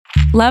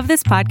Love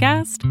this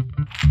podcast?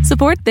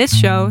 Support this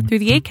show through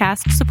the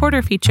Acast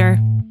supporter feature.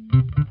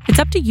 It's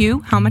up to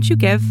you how much you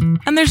give,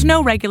 and there's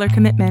no regular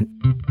commitment.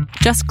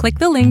 Just click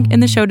the link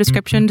in the show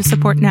description to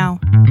support now.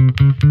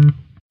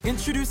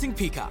 Introducing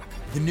Peacock,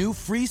 the new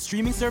free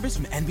streaming service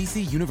from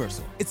NBC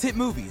Universal. It's hit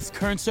movies,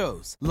 current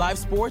shows, live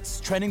sports,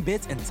 trending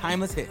bits, and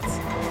timeless hits.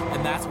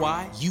 And that's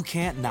why you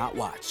can't not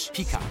watch.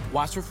 Peacock.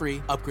 Watch for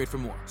free. Upgrade for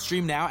more.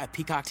 Stream now at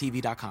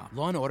peacocktv.com.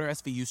 Law & Order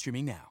SVU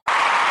streaming now.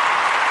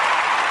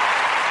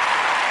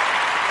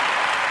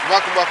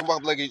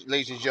 Welcome,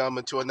 ladies and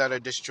gentlemen, to another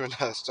edition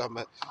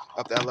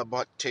of the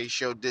Lamont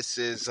Show. This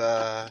is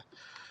the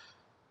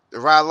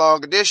Ride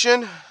Long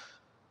edition.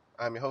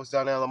 I'm your host,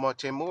 Donnell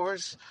Lamont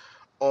Moores,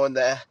 on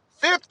the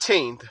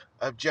 15th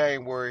of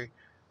January,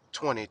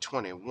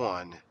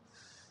 2021.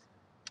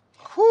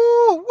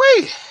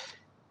 Whoo-wee!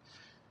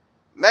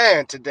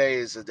 Man, today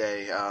is the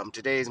day.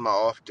 Today is my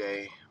off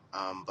day,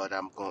 but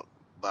I'm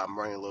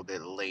running a little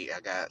bit late. I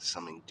got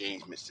some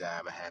engagements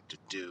that I have to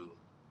do.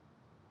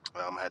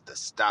 I'm going to have to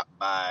stop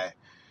by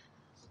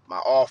my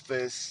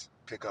office,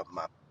 pick up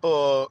my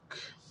book,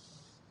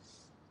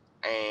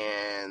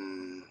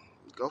 and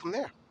go from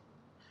there.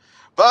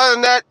 But other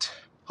than that,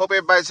 hope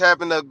everybody's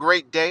having a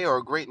great day or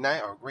a great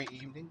night or a great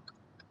evening,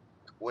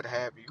 what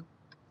have you.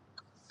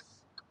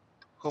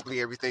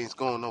 Hopefully everything's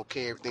going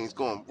okay, everything's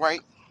going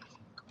right.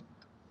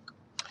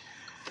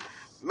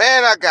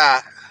 Man, I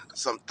got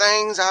some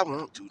things I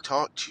want to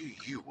talk to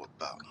you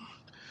about.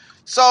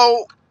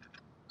 So,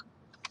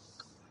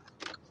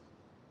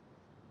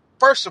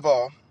 first of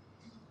all,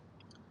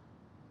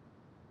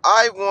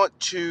 I want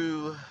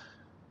to,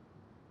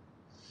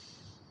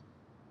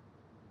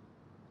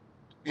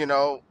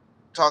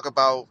 talk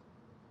about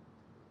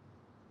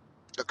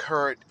the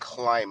current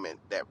climate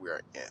that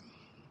we're in.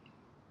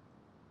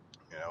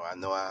 I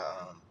know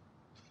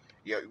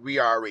we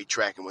are already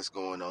tracking what's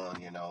going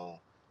on.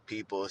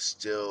 People are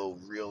still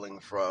reeling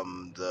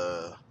from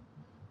the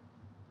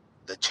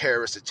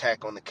terrorist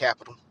attack on the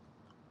Capitol.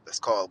 Let's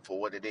call it for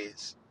what it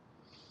is.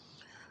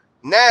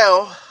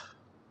 Now,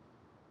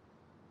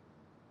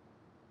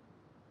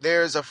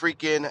 there's a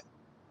freaking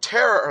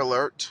terror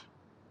alert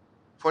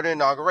for the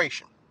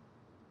inauguration.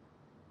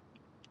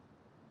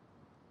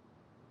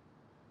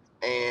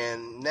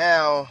 And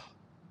now,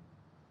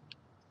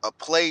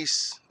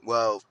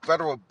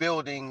 federal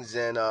buildings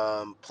and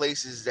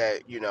places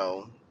that,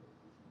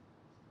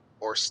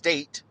 or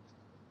state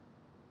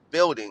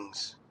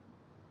buildings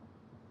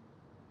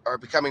are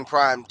becoming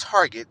prime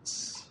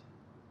targets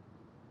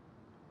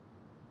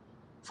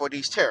for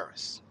these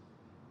terrorists.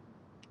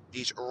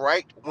 These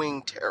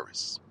right-wing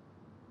terrorists.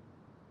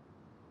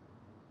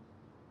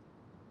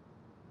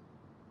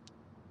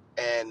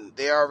 And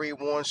they already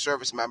warned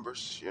service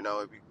members,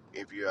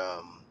 if you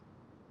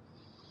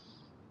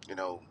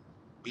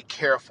be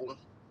careful,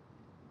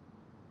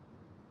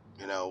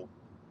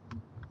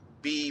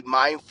 be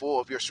mindful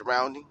of your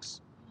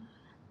surroundings,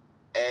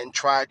 and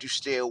try to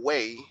stay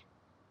away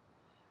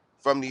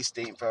from these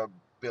state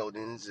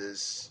buildings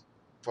as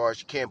far as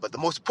you can. But the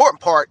most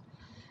important part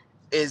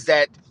is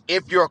that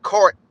if you're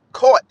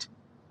caught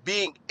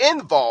being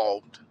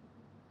involved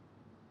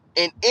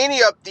in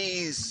any of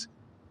these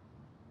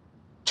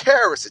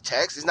terrorist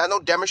attacks, it's not no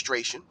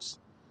demonstrations,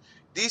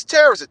 these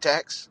terrorist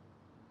attacks,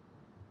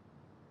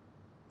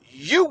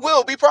 you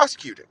will be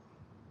prosecuted.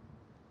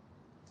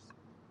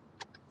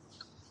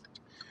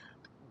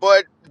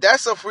 But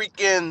that's a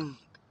freaking,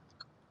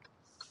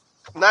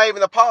 not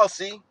even a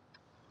policy,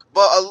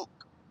 but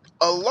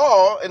a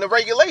law and a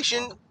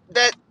regulation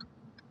that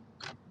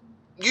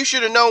you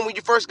should have known when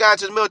you first got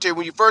into the military,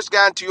 when you first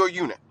got into your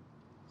unit,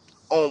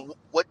 on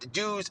what the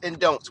do's and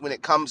don'ts when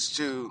it comes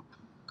to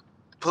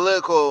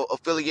political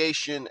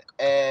affiliation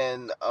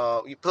and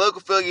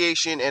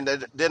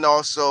then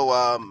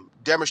also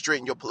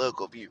demonstrating your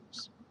political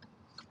views.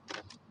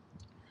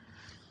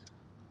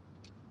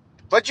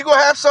 But you're going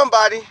to have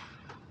somebody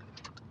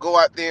go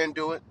out there and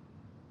do it.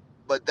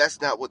 But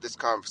that's not what this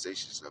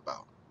conversation is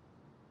about.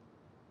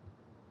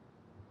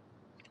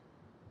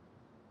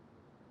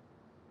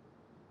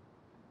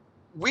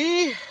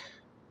 We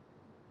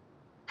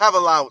have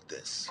allowed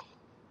this.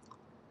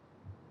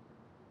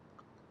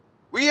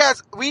 We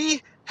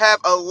have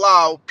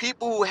allowed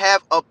people who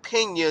have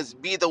opinions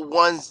be the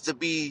ones to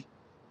be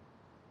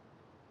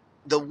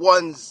the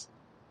ones.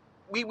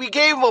 We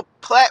gave them a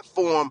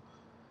platform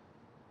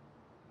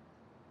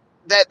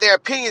that their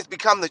opinions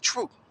become the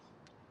truth.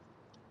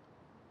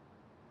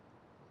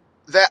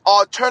 That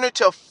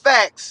alternative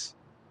facts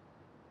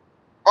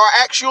are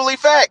actually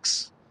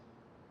facts.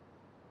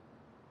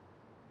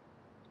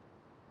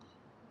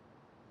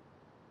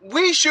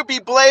 We should be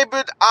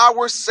blaming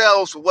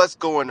ourselves for what's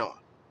going on.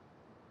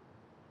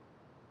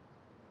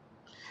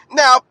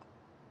 Now,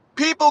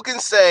 people can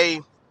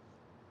say,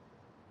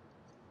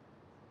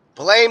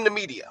 blame the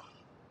media.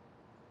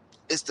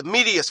 It's the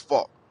media's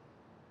fault.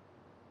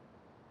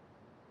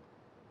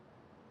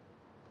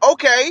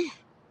 Okay.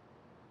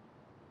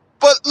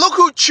 But look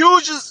who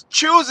chooses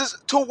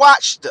to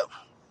watch them.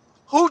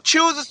 Who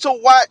chooses to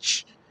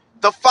watch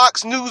the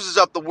Fox Newses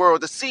of the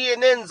world, the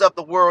CNNs of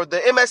the world, the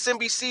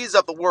MSNBCs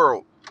of the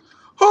world.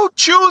 Who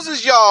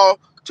chooses y'all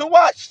to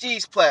watch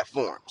these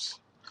platforms,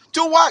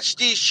 to watch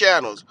these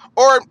channels,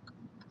 or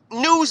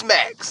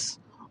Newsmax,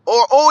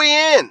 or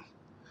OEN?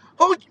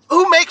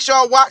 Who makes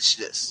y'all watch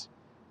this?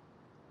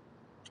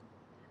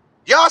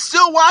 Y'all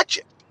still watch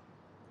it.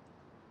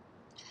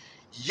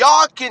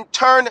 Y'all can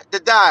turn the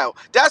dial.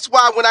 That's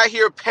why when I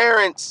hear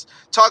parents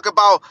talk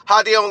about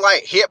how they don't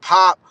like hip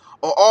hop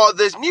or all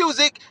this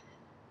music,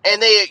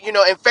 and they,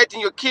 infecting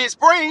your kids'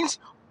 brains,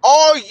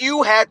 all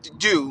you have to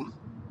do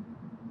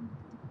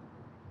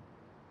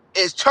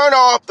is turn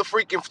off the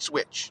freaking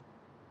switch.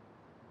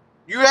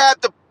 You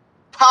have the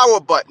power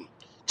button.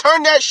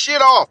 Turn that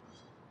shit off.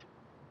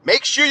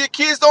 Make sure your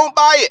kids don't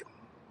buy it.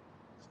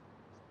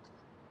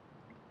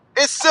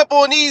 It's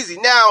simple and easy.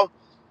 Now,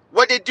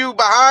 what they do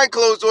behind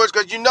closed doors,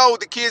 because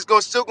the kids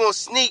still gonna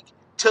sneak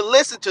to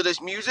listen to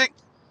this music,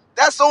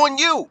 that's on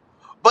you.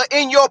 But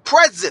in your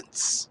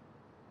presence,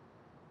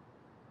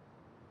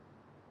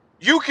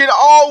 you can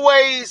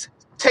always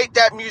take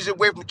that music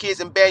away from the kids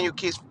and ban your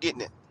kids from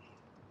getting it.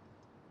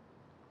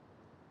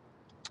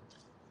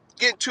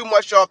 Getting too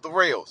much off the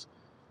rails.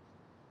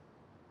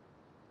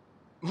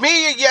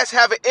 Media, yes,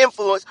 have an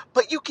influence,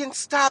 but you can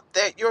stop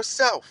that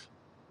yourself.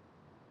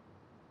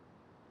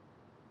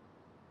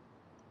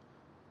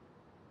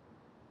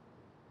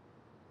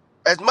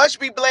 As much as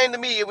we blame the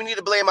media, we need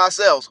to blame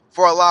ourselves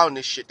for allowing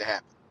this shit to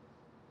happen.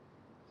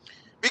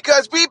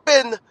 Because we've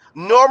been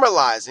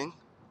normalizing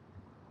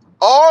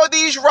all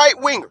these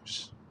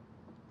right-wingers,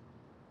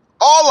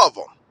 all of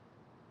them,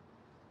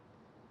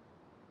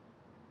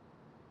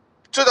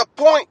 to the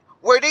point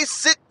where they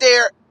sit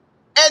there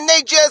and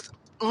they just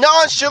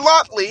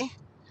nonchalantly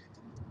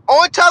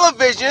on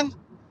television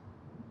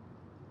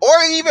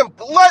or even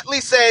bluntly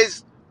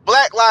says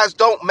Black lives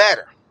don't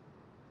matter.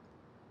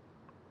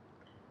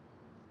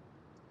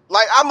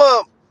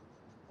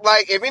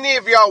 If any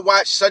of y'all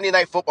watch Sunday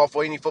Night Football,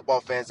 for any football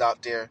fans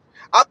out there,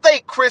 I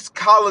think Chris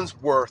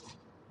Collinsworth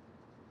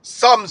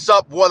sums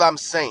up what I'm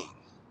saying.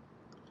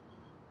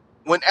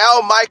 When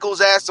Al Michaels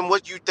asked him,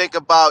 what do you think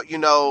about,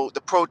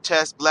 the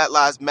protest, Black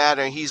Lives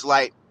Matter, and he's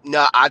like,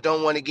 no, I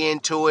don't want to get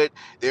into it.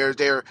 Their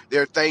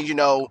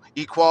thing,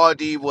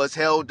 equality was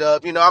held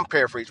up. I'm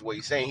paraphrasing what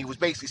he's saying. He was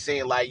basically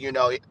saying,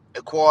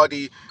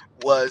 equality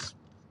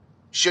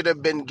should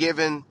have been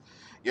given.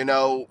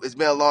 It's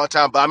been a long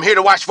time, but I'm here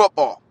to watch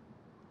football.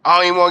 I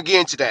don't even want to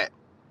get into that.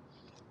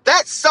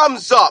 That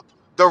sums up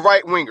the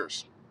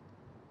right-wingers,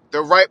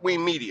 the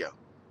right-wing media.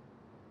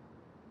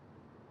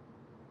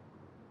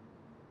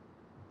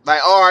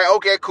 Like, all right,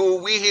 okay,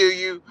 cool, we hear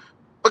you.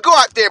 But go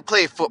out there and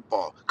play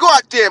football. Go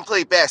out there and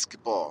play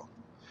basketball.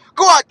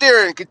 Go out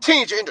there and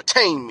continue to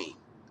entertain me.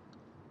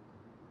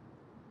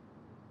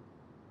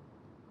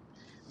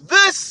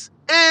 This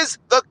is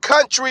the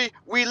country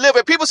we live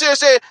in. People sit here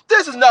saying,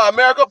 this is not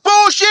America.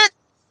 Bullshit.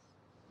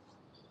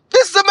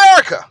 This is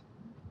America.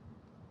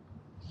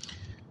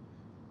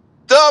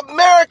 The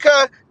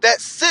America that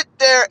sit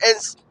there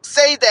and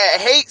say that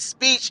hate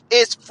speech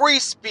is free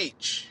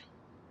speech.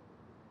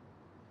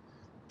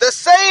 The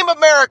same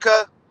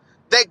America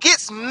that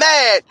gets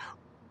mad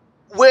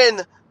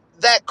when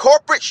that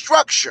corporate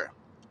structure,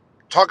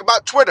 talk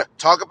about Twitter,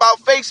 talk about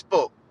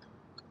Facebook,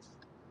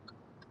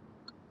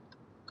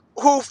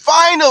 who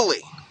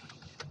finally,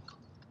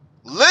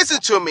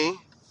 listen to me,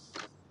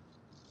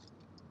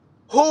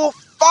 who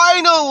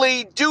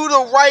finally do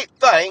the right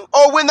thing,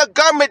 or when the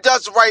government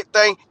does the right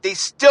thing, they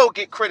still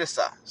get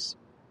criticized.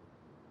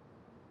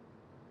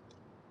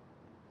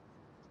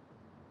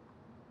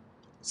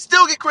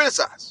 Still get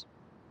criticized.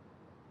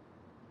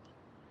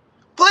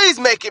 Please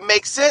make it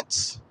make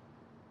sense.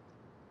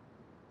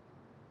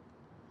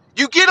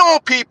 You get on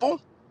people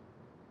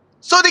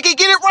so they can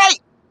get it right.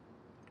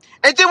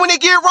 And then when they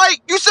get it right,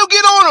 you still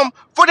get on them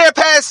for their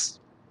past,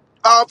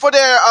 for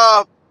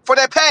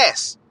their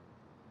past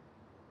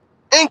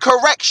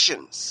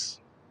incorrections,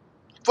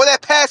 for their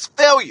past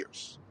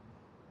failures.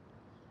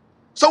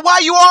 So why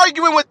are you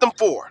arguing with them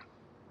for?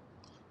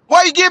 Why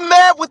are you getting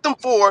mad with them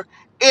for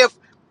if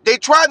they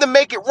try to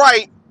make it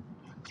right,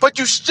 but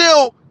you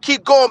still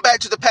keep going back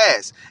to the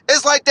past?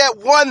 It's like that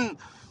one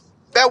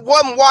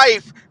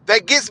wife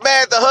that gets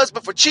mad at the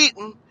husband for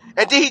cheating,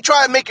 and then he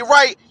try to make it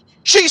right.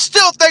 She's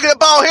still thinking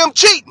about him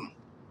cheating.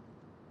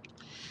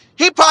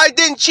 He probably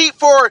didn't cheat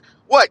for,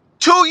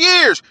 2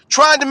 years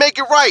trying to make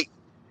it right.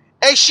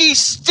 And she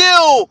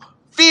still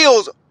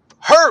feels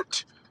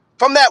hurt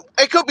from that.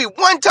 It could be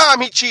one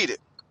time he cheated.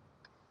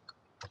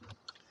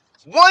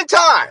 One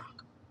time.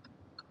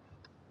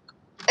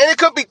 And it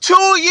could be 2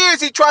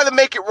 years he tried to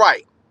make it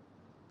right.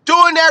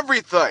 Doing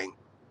everything.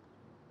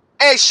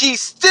 And she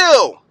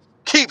still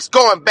keeps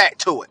going back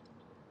to it.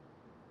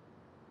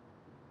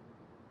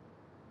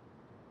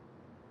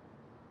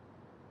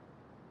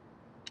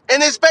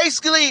 And it's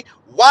basically,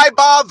 why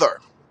bother?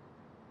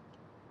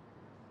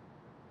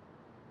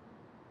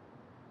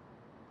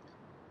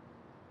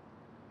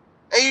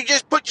 And you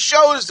just put your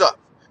shoulders up.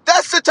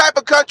 That's the type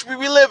of country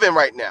we live in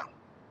right now.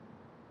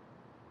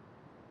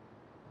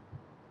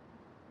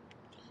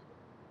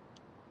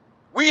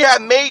 We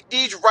have made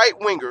these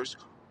right-wingers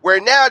where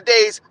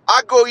nowadays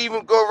I go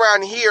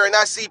around here and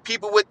I see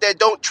people with that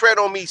don't tread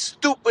on me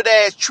stupid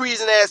ass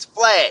treason ass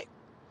flag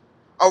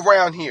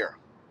around here.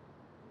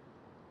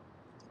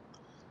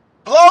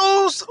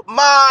 Blows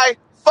my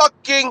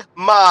fucking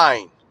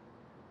mind.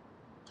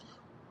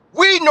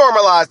 We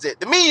normalized it.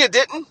 The media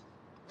didn't.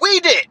 We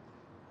did.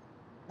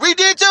 We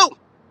did too.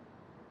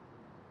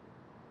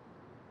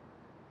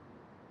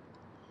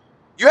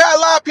 You had a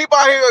lot of people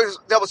out here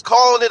that was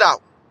calling it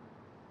out.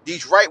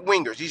 These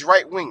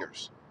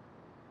right-wingers.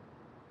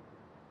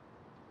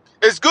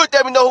 It's good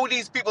that we know who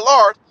these people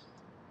are,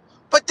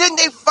 but then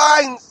they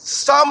find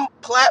some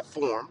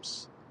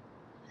platforms,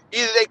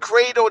 either they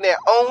create on their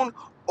own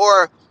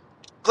or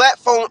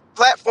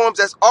platforms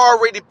that's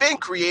already been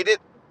created,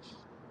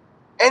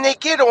 and they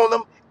get on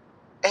them,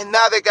 and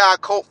now they got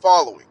a cult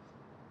following.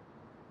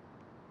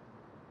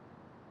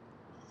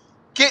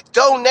 Getting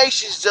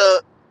donations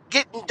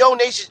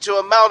to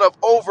amount of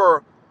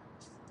over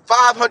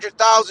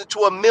 $500,000 to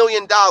 $1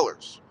 million,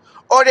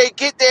 or they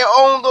get their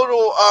own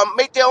little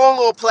make their own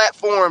little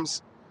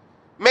platforms,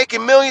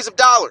 making millions of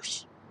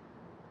dollars,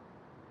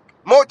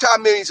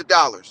 multi-millions of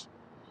dollars.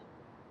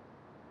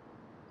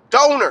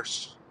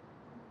 Donors.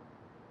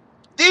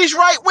 These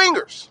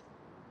right-wingers.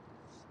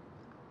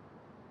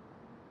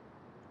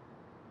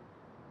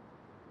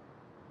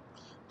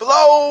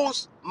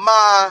 Blows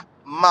my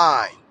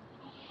mind.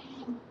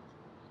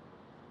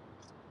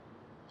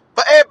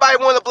 But everybody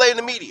want to blame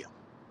the media,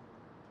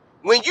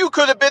 when you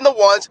could have been the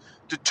ones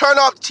to turn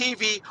off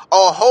TV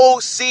or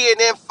hold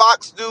CNN,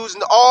 Fox News,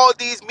 and all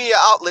these media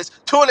outlets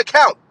to an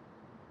account.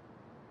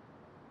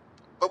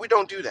 But we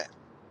don't do that.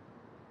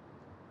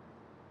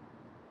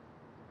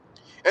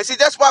 And see,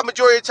 that's why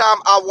majority of the time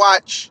I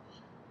watch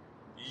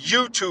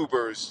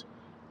YouTubers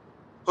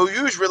who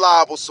use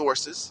reliable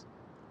sources,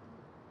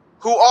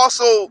 who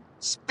also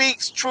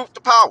speaks truth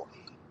to power.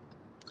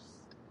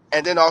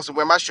 And then also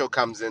where my show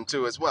comes in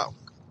too as well.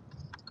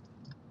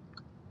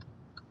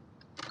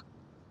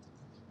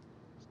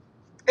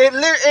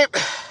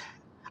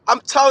 I'm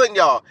telling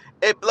y'all,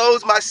 it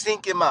blows my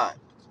stinking mind.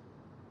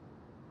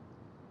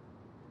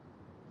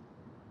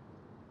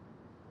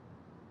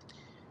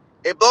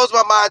 It blows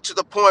my mind to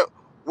the point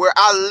where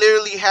I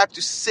literally have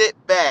to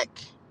sit back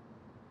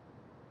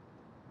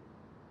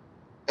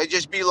and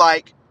just be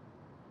like,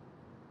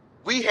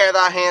 we had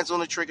our hands on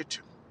the trigger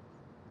too.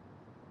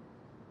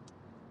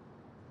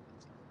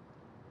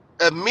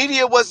 The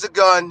media was the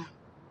gun.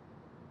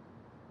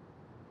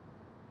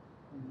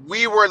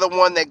 We were the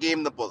one that gave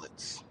them the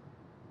bullets.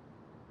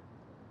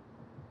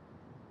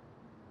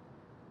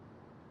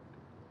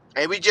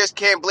 And we just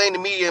can't blame the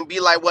media and be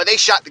like, well, they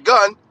shot the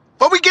gun,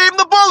 but we gave them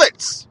the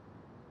bullets.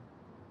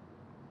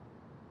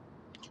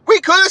 We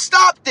could have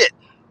stopped it.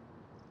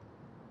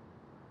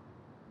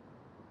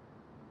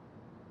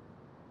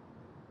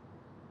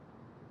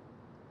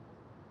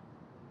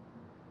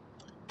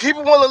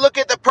 People want to look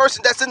at the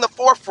person that's in the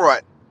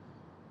forefront,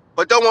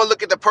 but don't want to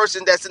look at the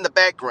person that's in the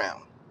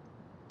background.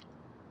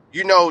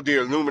 You know,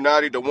 the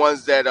Illuminati, the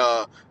ones that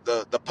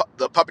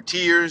the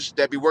puppeteers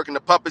that be working the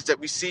puppets that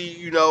we see,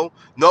 you know,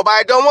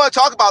 nobody don't want to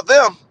talk about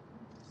them.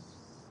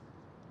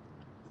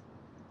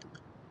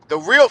 The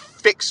real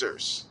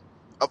fixers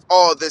of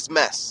all this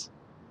mess.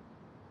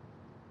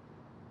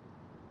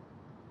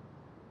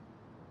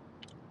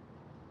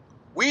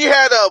 We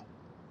had a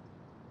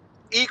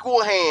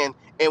equal hand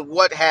in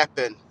what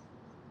happened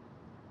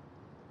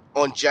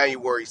on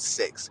January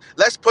 6th.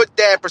 Let's put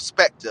that in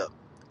perspective.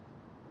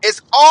 It's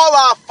all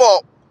our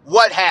fault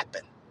what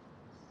happened.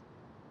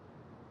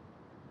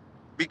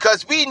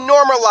 Because we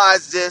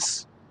normalized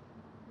this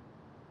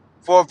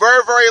for a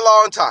very, very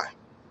long time.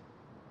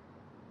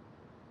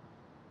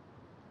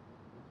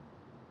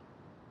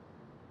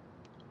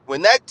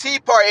 When that Tea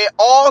Party, it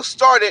all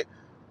started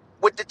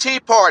with the Tea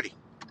Party.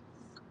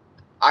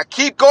 I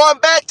keep going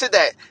back to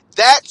that.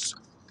 That's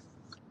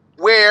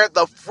where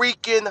the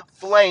freaking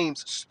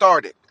flames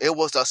started. It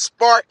was a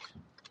spark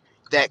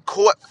that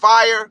caught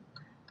fire.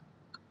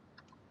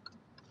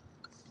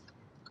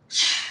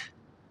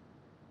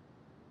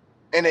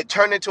 And it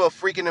turned into a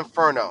freaking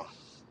inferno.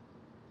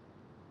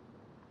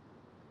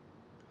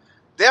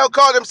 They don't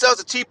call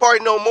themselves a Tea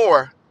Party no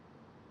more.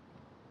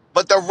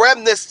 But the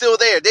remnant's still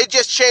there. They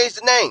just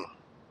changed the name.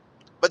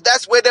 But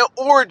that's where their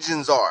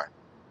origins are.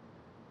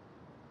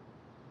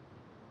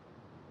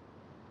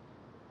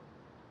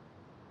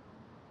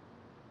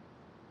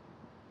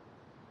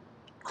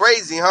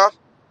 Crazy, huh?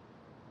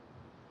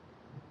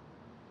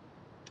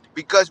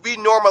 Because we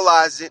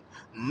normalized it.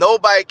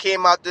 Nobody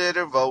came out there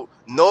to vote.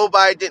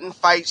 Nobody didn't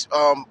fight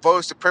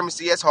voter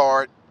supremacy as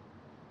hard.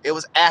 It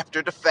was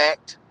after the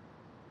fact.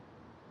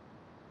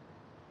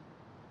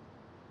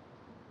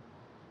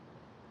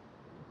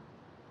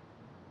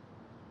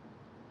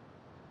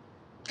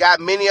 Got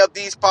many of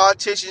these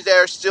politicians that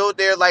are still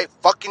there like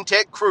fucking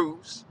Ted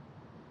Cruz.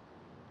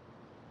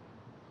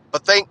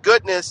 But thank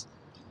goodness,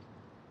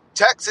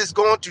 Texas is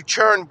going to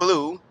turn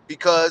blue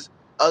because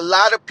a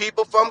lot of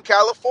people from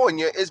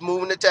California is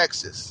moving to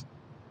Texas.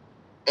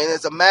 And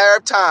it's a matter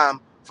of time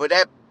for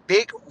that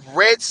big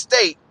red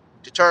state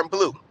to turn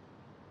blue.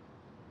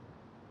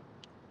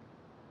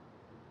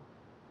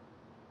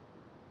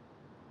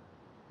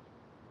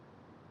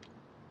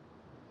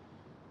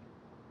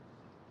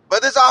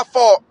 But it's our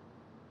fault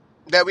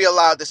that we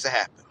allowed this to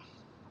happen.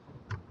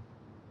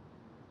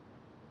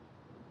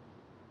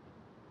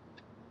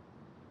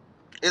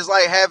 It's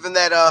like having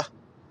that,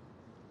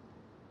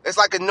 it's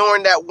like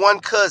ignoring that one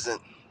cousin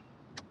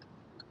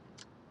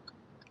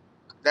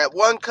that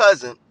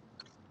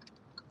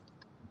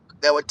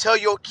would tell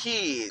your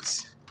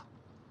kids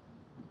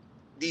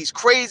these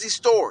crazy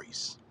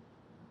stories.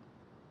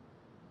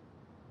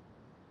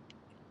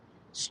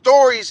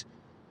 Stories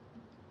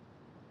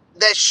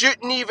that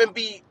shouldn't even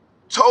be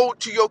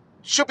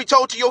should be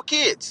told to your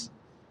kids.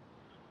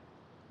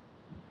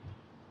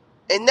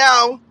 And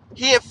now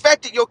he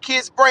infected your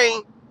kid's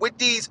brain with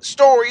these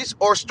stories,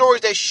 or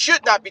stories that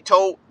should not be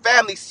told,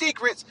 family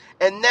secrets,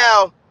 and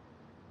now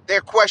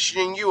they're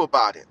questioning you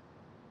about it.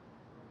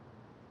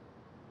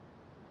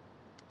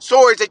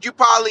 Stories that you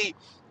probably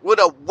would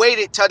have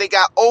waited till they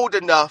got old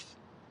enough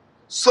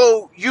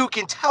so you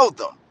can tell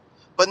them.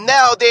 But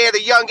now they're at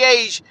a young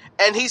age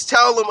and he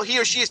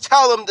or she is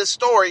telling them the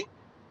story,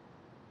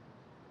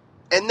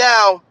 and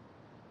now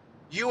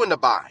you in the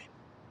bind.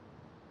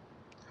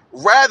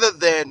 Rather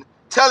than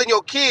telling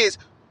your kids,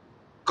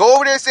 go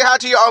over there and say hi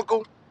to your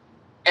uncle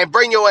and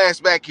bring your ass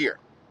back here.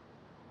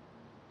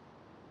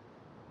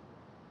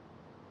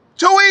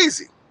 Too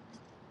easy.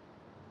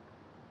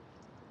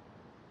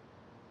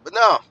 But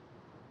no.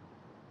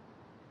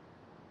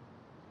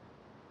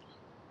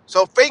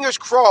 So fingers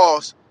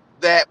crossed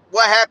that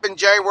what happened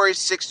January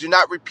 6th do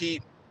not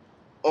repeat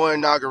on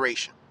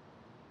inauguration.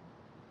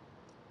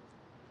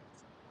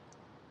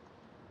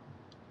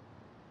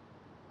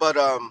 But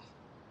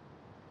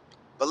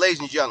ladies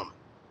and gentlemen,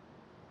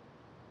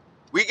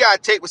 we gotta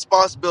take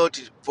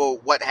responsibility for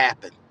what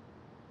happened.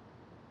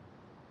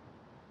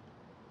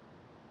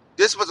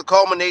 This was a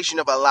culmination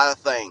of a lot of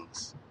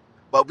things,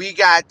 but we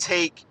gotta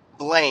take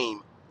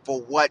blame for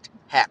what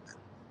happened.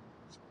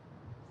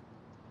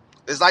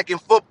 It's like in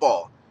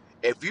football.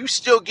 If you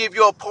still give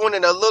your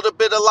opponent a little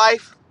bit of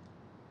life,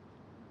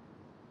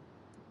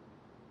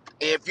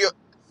 if you're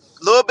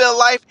a little bit of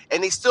life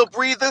and they still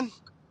breathing,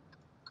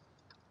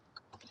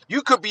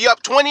 you could be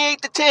up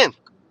 28-10.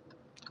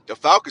 The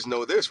Falcons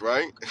know this,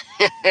 right?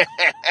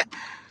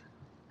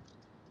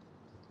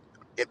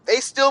 If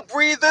they still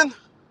breathing,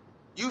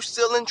 you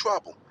still in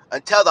trouble.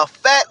 Until the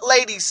fat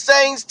lady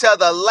sings, till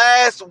the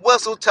last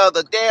whistle, till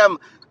the damn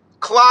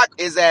clock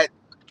is at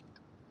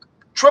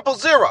 000.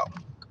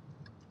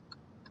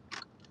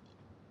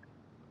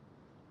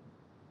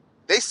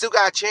 They still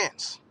got a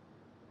chance.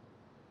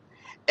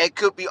 It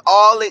could be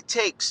all it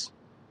takes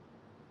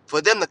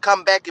for them to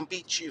come back and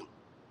beat you.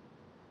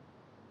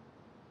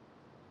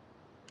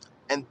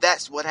 And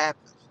that's what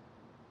happened.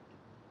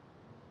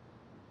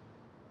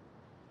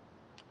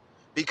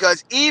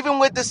 Because even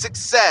with the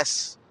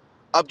success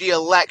of the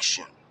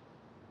election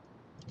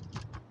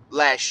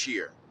last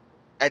year,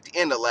 at the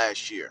end of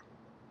last year,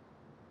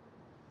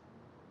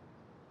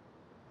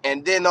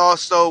 and then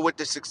also with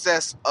the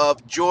success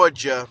of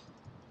Georgia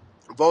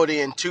voting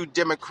in 2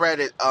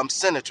 Democratic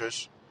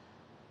senators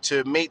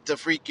to make the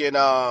freaking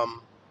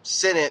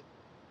Senate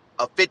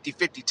a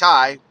 50-50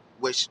 tie,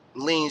 which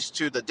leans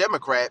to the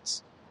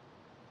Democrats,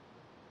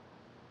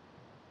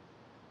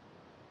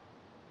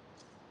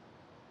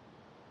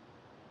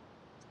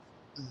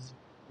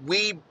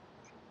 with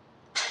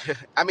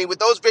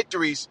those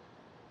victories,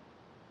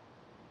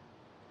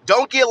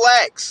 don't get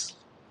lax.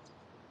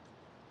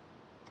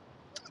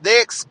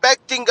 They're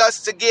expecting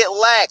us to get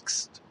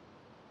laxed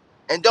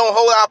and don't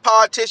hold our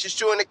politicians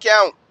to an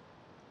account,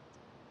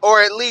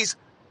 or at least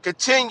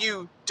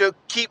continue to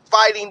keep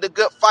fighting the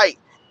good fight.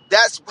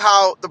 That's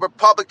how the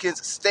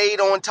Republicans stayed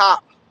on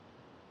top.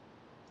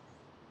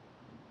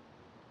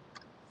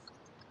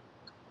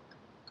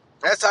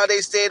 That's how they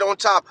stayed on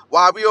top.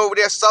 While we over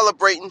there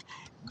celebrating,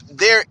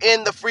 they're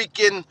in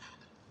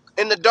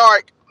the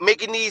dark,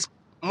 making these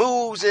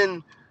moves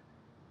and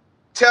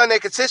telling their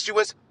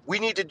constituents, we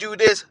need to do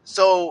this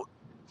so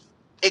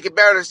it can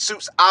better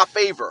suit our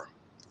favor.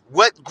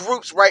 What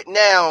groups right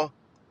now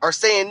are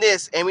saying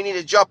this and we need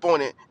to jump on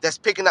it that's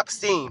picking up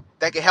steam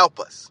that can help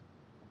us?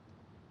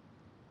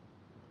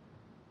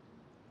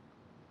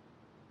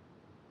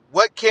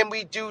 What can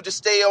we do to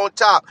stay on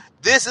top?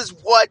 This is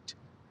what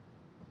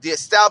the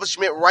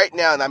establishment right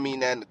now, and I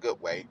mean that in a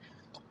good way,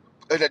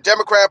 in the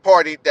Democrat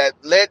Party that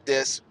led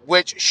this,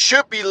 which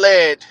should be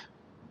led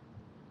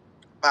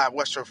by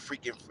what's her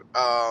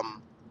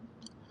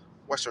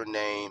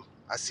name?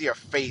 I see her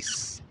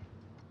face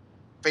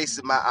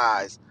in my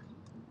eyes.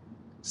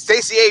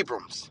 Stacey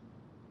Abrams.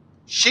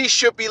 She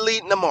should be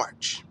leading the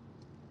march.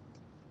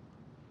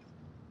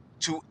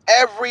 To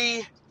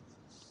every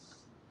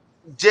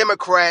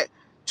Democrat,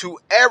 to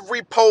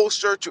every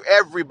pollster, to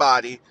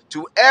everybody,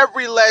 to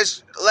every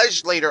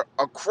legislator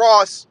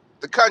across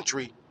the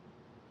country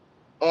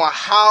on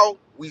how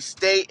we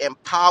stay in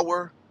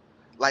power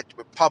like the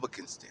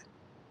Republicans did.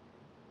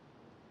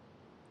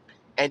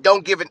 and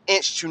don't give an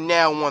inch to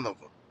now one of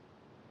them.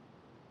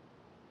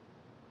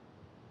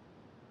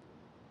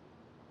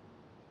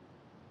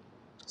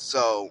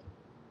 So,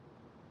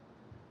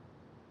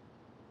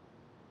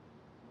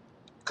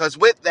 because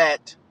with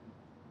that,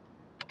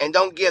 and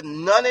don't give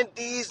none of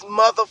these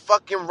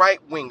motherfucking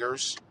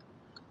right-wingers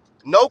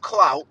no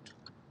clout,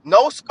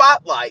 no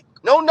spotlight,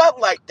 no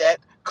nothing like that.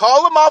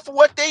 Call them out for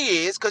what they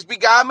is, because we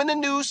got them in the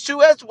news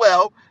too as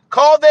well.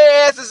 Call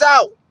their asses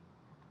out.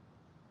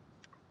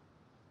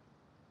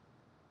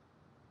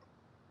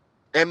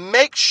 And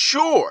make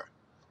sure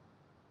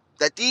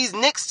that these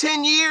next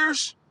 10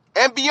 years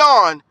and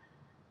beyond,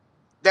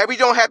 that we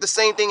don't have the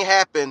same thing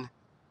happen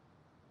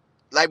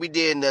like we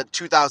did in the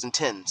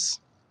 2010s.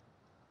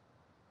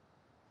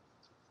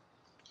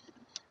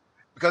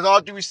 Because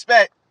all due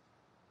respect,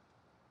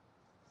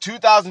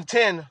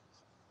 2010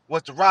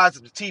 was the rise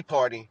of the Tea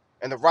Party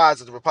and the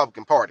rise of the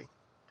Republican Party.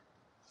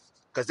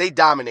 Because they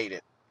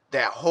dominated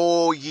that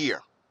whole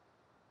year.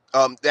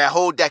 That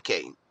whole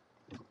decade.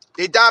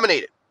 They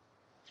dominated.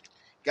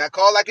 Got to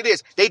call it like it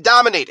is. They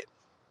dominated.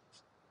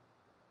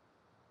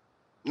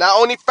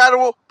 Not only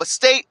federal, but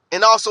state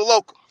and also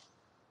local.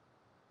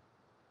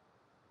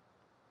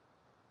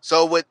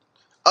 So with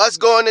us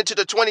going into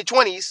the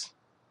 2020s,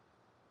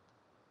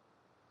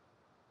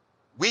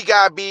 we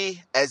got to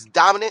be as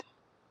dominant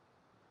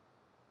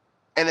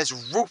and as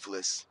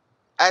ruthless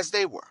as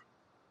they were.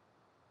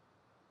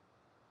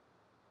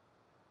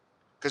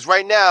 Because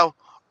right now,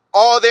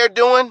 all they're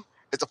doing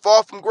is a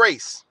fall from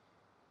grace.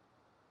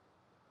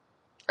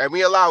 And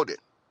we allowed it.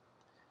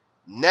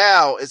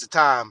 Now is the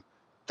time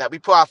that we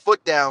put our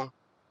foot down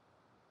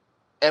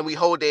and we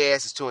hold their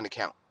asses to an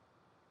account.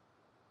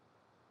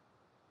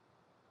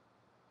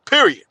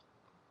 Period.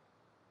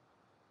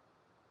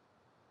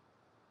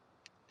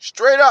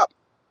 Straight up.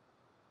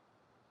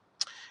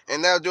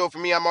 And that'll do it for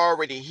me. I'm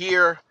already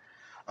here.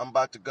 I'm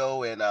about to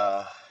go and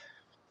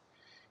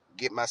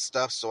get my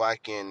stuff so I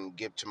can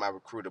give to my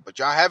recruiter. But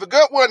y'all have a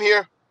good one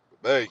here.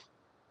 Bye.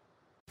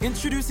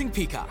 Introducing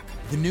Peacock,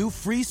 the new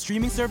free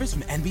streaming service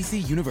from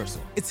NBC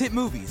Universal. It's hit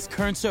movies,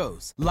 current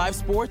shows, live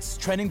sports,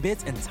 trending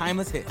bits, and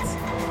timeless hits.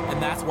 And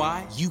that's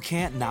why you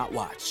can't not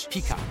watch.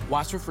 Peacock.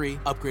 Watch for free.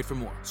 Upgrade for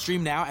more.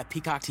 Stream now at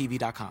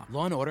peacocktv.com.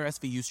 Law & Order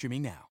SVU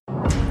streaming now.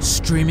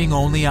 Streaming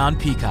only on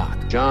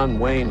Peacock. John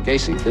Wayne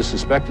Gacy is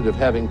suspected of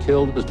having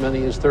killed as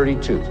many as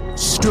 32.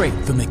 Straight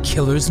from the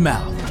killer's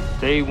mouth.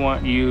 They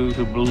want you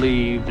to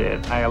believe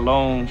that I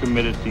alone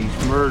committed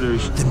these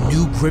murders. The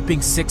new gripping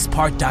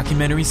 6-part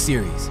documentary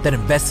series that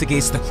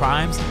investigates the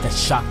crimes that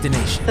shocked the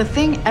nation. The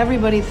thing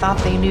everybody thought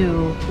they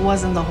knew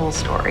wasn't the whole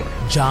story.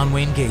 John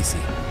Wayne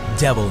Gacy,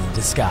 Devil in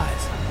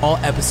Disguise. All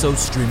episodes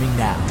streaming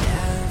now.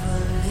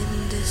 Devil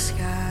in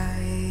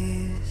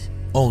Disguise.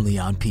 Only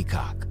on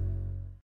Peacock.